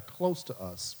that are close to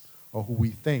us or who we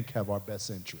think have our best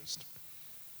interest.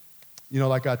 You know,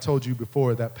 like I told you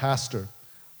before, that pastor,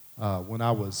 when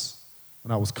I was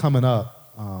coming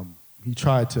up, he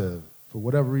tried to, for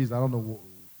whatever reason, I don't know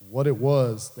what it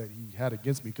was that he had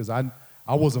against me, because I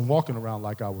wasn't walking around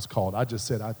like I was called. I just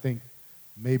said, I think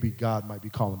maybe God might be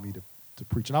calling me to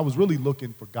preach. And I was really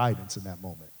looking for guidance in that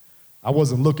moment. I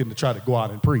wasn't looking to try to go out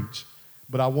and preach,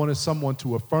 but I wanted someone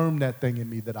to affirm that thing in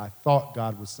me that I thought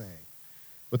God was saying.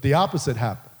 But the opposite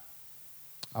happened.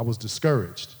 I was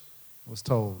discouraged. I was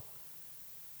told,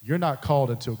 you're not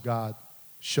called until God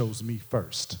shows me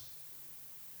first.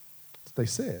 That's what they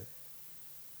said.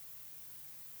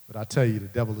 But I tell you, the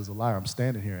devil is a liar. I'm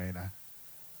standing here, ain't I?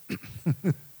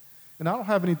 And I don't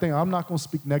have anything. I'm not going to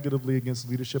speak negatively against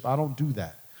leadership. I don't do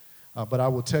that. But I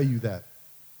will tell you that.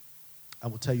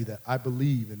 I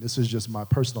believe, and this is just my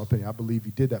personal opinion, I believe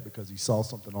he did that because he saw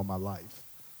something on my life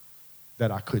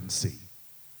that I couldn't see,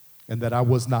 and that I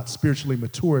was not spiritually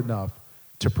mature enough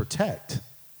to protect.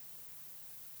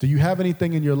 Do you have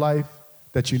anything in your life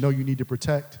that you know you need to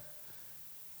protect,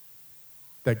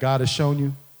 that God has shown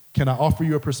you? Can I offer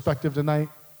you a perspective tonight?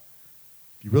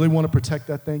 If you really want to protect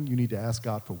that thing, you need to ask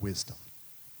God for wisdom.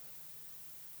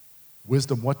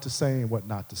 Wisdom, what to say and what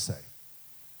not to say.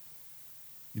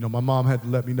 You know, my mom had to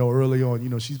let me know early on, you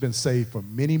know, she's been saved for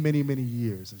many, many, many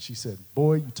years. And she said,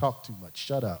 boy, you talk too much.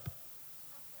 Shut up.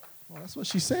 Well, that's what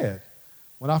she said.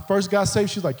 When I first got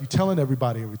saved, she's like, you telling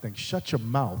everybody everything. Shut your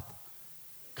mouth,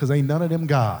 because ain't none of them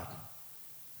God.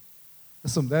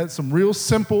 That's some real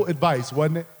simple advice,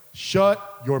 wasn't it?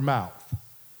 Shut your mouth.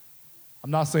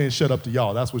 I'm not saying shut up to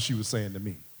y'all. That's what she was saying to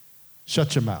me.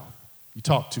 Shut your mouth. You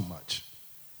talk too much.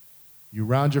 You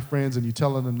around your friends and you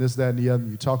telling them this, that, and the other,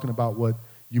 and you're talking about what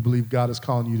you believe God is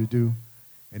calling you to do,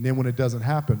 and then when it doesn't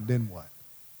happen, then what?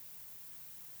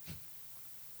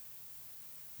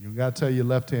 You don't got to tell your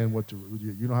left hand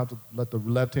you don't have to let the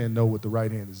left hand know what the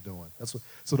right hand is doing. That's what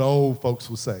the old folks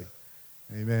will say.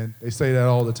 Amen. They say that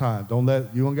all the time.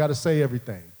 You don't got to say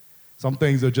everything. Some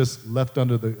things are just left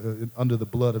under the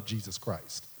blood of Jesus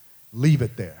Christ. Leave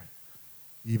it there.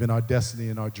 Even our destiny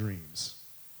and our dreams.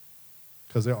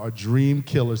 Because there are dream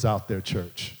killers out there,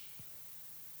 church.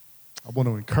 I want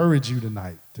to encourage you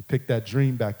tonight to pick that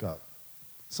dream back up.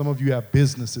 Some of you have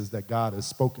businesses that God has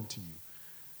spoken to you.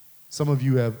 Some of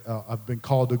you have been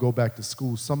called to go back to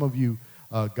school. Some of you,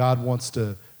 God wants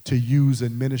to use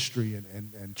in ministry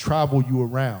and travel you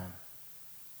around.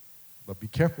 But be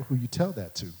careful who you tell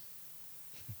that to.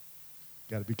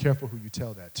 Got to be careful who you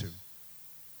tell that to.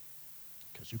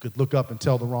 Because you could look up and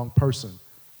tell the wrong person,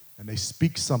 and they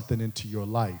speak something into your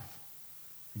life,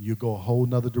 and you go a whole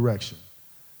nother direction.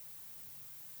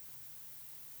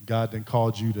 God then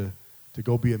called you to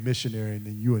go be a missionary, and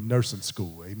then you in nursing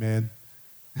school. Amen.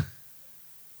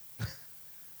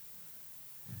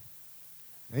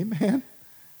 Amen.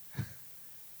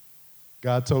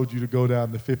 God told you to go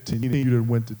down to 15. You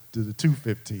went to the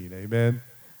 215. Amen.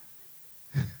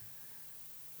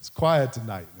 It's quiet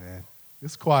tonight, man.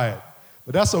 It's quiet.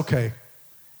 But that's okay.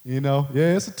 You know,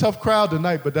 yeah, it's a tough crowd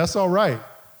tonight, but that's all right.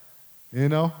 You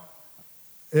know,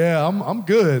 yeah, I'm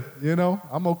good. You know,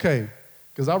 I'm okay.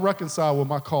 Because I reconciled with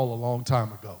my call a long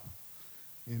time ago.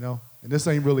 You know, and this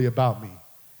ain't really about me.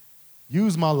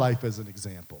 Use my life as an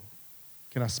example.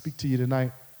 Can I speak to you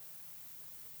tonight?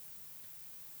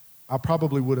 I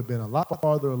probably would have been a lot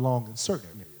farther along in certain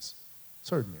areas.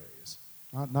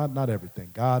 Not everything.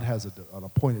 God has an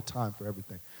appointed time for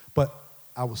everything. But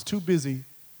I was too busy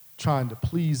trying to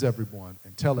please everyone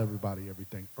and tell everybody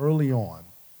everything early on.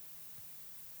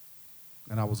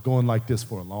 And I was going like this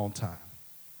for a long time.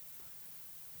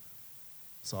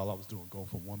 That's all I was doing, going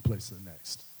from one place to the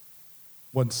next.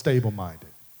 Wasn't stable-minded.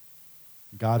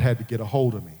 God had to get a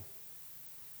hold of me.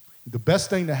 The best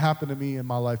thing that happened to me in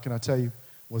my life, can I tell you,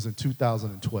 was in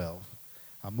 2012.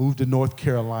 I moved to North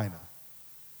Carolina,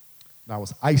 and I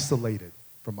was isolated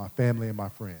from my family and my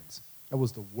friends. That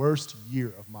was the worst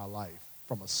year of my life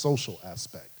from a social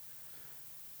aspect.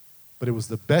 But it was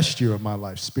the best year of my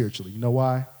life spiritually. You know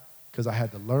why? Because I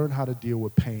had to learn how to deal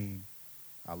with pain.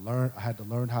 I had to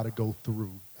learn how to go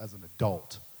through as an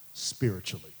adult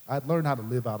spiritually. I had learned how to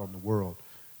live out on the world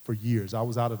for years. I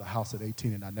was out of the house at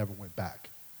 18 and I never went back.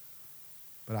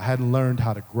 But I hadn't learned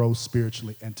how to grow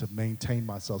spiritually and to maintain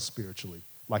myself spiritually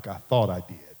like I thought I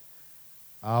did.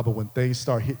 But when things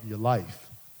start hitting your life,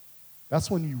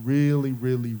 that's when you really,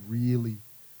 really, really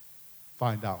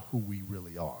find out who we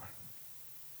really are.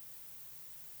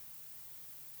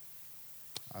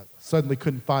 I suddenly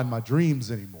couldn't find my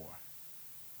dreams anymore.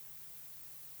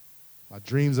 My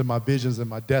dreams and my visions and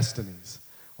my destinies,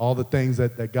 all the things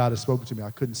that God has spoken to me,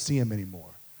 I couldn't see them anymore.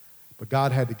 But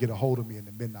God had to get a hold of me in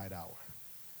the midnight hour.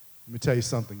 Let me tell you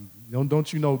something.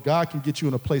 Don't you know God can get you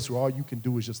in a place where all you can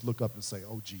do is just look up and say,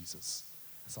 oh, Jesus.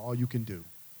 That's all you can do.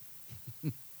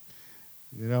 You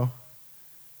know?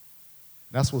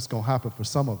 That's what's going to happen for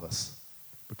some of us,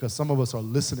 because some of us are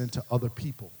listening to other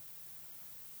people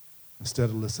instead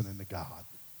of listening to God.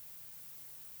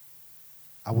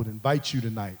 I would invite you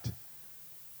tonight,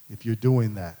 if you're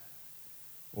doing that,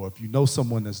 or if you know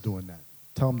someone that's doing that,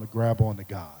 tell them to grab on to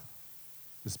God.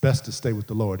 It's best to stay with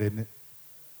the Lord, isn't it?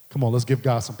 Come on, let's give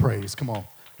God some praise. Come on.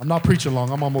 I'm not preaching long.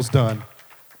 I'm almost done.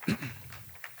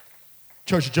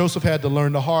 Church, Joseph had to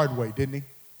learn the hard way, didn't he?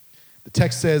 The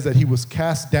text says that he was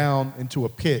cast down into a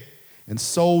pit and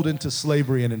sold into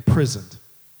slavery and imprisoned.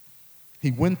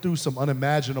 He went through some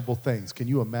unimaginable things. Can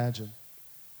you imagine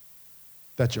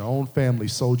that your own family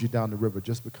sold you down the river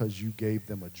just because you gave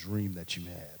them a dream that you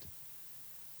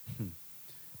had?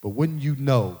 But wouldn't you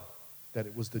know that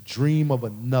it was the dream of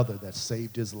another that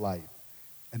saved his life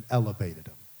and elevated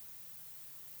him?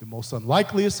 The most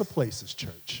unlikeliest of places,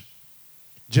 church.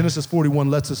 Genesis 41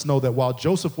 lets us know that while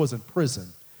Joseph was in prison,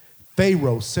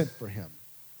 Pharaoh sent for him,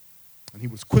 and he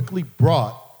was quickly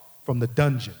brought from the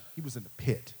dungeon. He was in the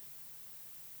pit.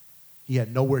 He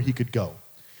had nowhere he could go.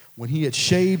 When he had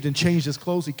shaved and changed his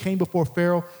clothes, he came before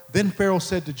Pharaoh. Then Pharaoh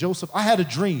said to Joseph, I had a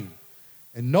dream,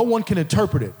 and no one can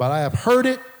interpret it, but I have heard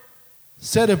it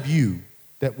said of you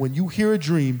that when you hear a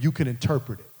dream, you can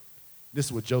interpret it. This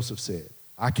is what Joseph said.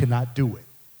 I cannot do it.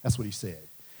 That's what he said.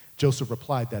 Joseph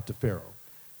replied that to Pharaoh.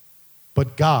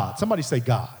 But God, somebody say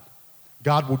God.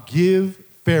 God will give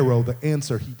Pharaoh the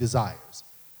answer he desires.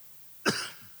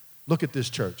 Look at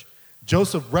this, church.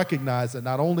 Joseph recognized that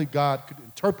not only God could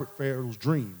interpret Pharaoh's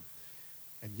dream,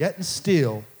 and yet and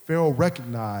still, Pharaoh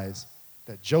recognized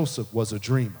that Joseph was a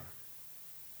dreamer.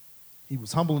 He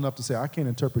was humble enough to say, I can't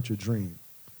interpret your dream,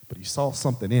 but he saw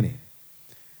something in him.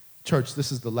 Church,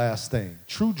 this is the last thing.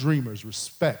 True dreamers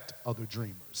respect other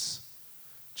dreamers.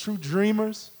 True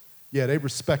dreamers, yeah, they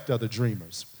respect other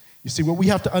dreamers. You see, what we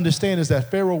have to understand is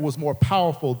that Pharaoh was more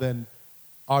powerful than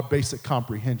our basic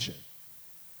comprehension.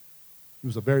 He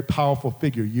was a very powerful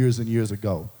figure years and years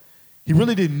ago. He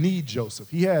really didn't need Joseph.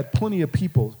 He had plenty of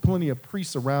people, plenty of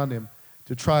priests around him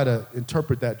to try to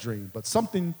interpret that dream. But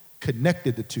something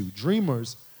connected the two.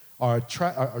 Dreamers are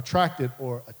attracted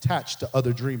or attached to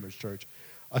other dreamers, church.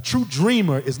 A true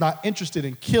dreamer is not interested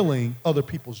in killing other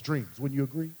people's dreams. Wouldn't you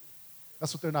agree?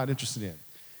 That's what they're not interested in.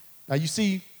 Now, you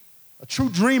see, a true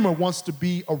dreamer wants to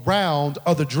be around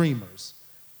other dreamers.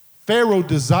 Pharaoh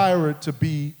desired to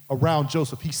be around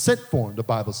Joseph. He sent for him, the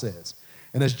Bible says.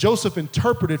 And as Joseph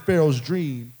interpreted Pharaoh's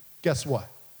dream, guess what?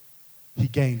 He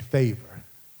gained favor.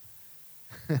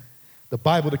 The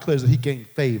Bible declares that he gained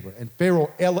favor, and Pharaoh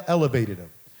elevated him.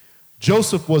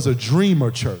 Joseph was a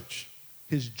dreamer, church.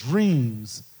 His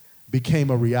dreams became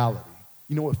a reality.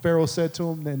 You know what Pharaoh said to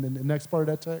him in the next part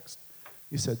of that text?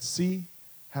 He said, see,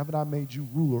 haven't I made you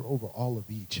ruler over all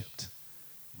of Egypt?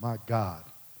 My God.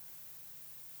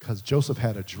 Because Joseph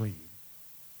had a dream.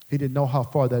 He didn't know how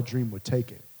far that dream would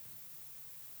take him.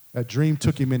 That dream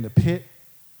took him in the pit.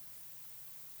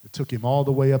 It took him all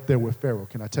the way up there with Pharaoh.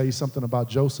 Can I tell you something about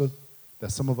Joseph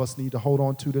that some of us need to hold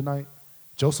on to tonight?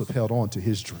 Joseph held on to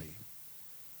his dream.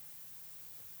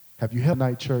 Have you held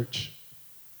on, church?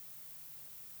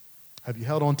 Have you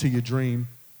held on to your dream?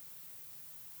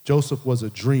 Joseph was a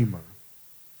dreamer.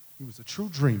 He was a true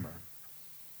dreamer.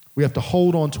 We have to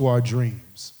hold on to our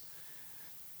dreams.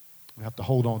 We have to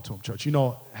hold on to them, church. You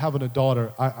know, having a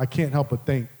daughter, I can't help but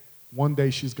think one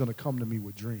day she's going to come to me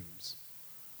with dreams.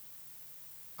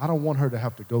 I don't want her to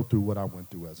have to go through what I went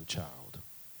through as a child.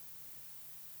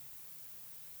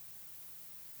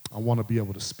 I want to be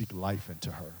able to speak life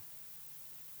into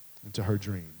her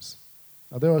dreams.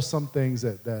 Now, there are some things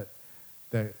that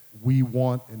we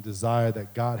want and desire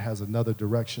that God has another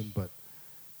direction, but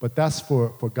that's for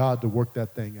God to work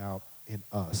that thing out in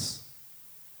us,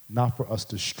 not for us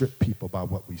to strip people by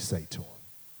what we say to them.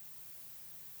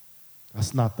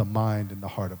 That's not the mind and the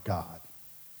heart of God.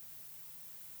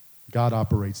 God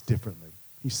operates differently.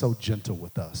 He's so gentle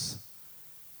with us.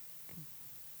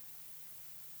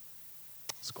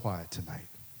 It's quiet tonight.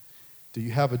 Do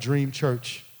you have a dream,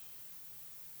 church?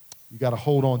 You got to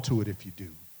hold on to it if you do.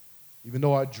 Even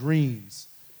though our dreams,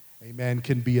 amen,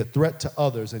 can be a threat to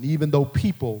others, and even though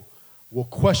people will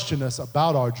question us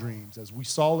about our dreams, as we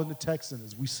saw in the text and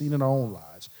as we've seen in our own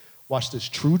lives, watch this,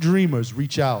 true dreamers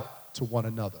reach out to one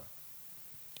another.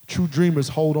 True dreamers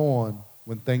hold on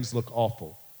when things look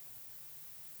awful.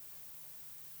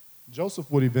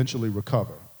 Joseph would eventually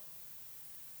recover.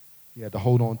 He had to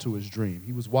hold on to his dream.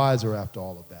 He was wiser after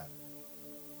all of that.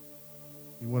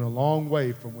 He went a long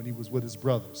way from when he was with his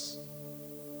brothers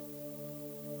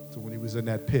to when he was in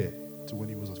that pit to when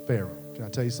he was a Pharaoh. Can I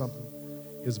tell you something?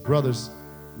 His brothers,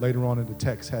 later on in the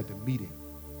text, had to meet him.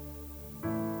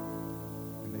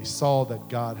 And they saw that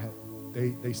God had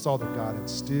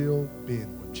still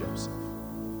been with Joseph.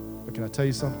 But can I tell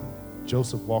you something?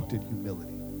 Joseph walked in humility.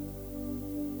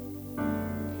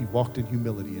 He walked in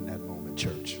humility in that moment,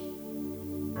 church.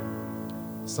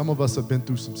 Some of us have been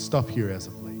through some stuff here as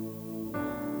of late.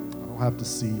 I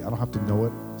don't have to know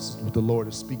it. This is what the Lord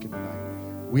is speaking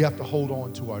tonight. We have to hold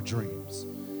on to our dreams.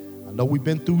 I know we've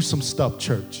been through some stuff,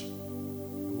 church.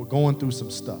 And we're going through some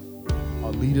stuff.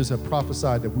 Our leaders have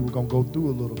prophesied that we were going to go through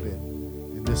a little bit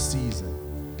in this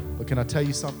season. But can I tell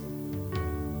you something?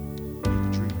 You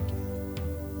need to dream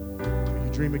again. Will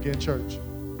you dream again, church?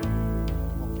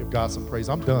 Come on, give God some praise.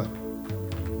 I'm done.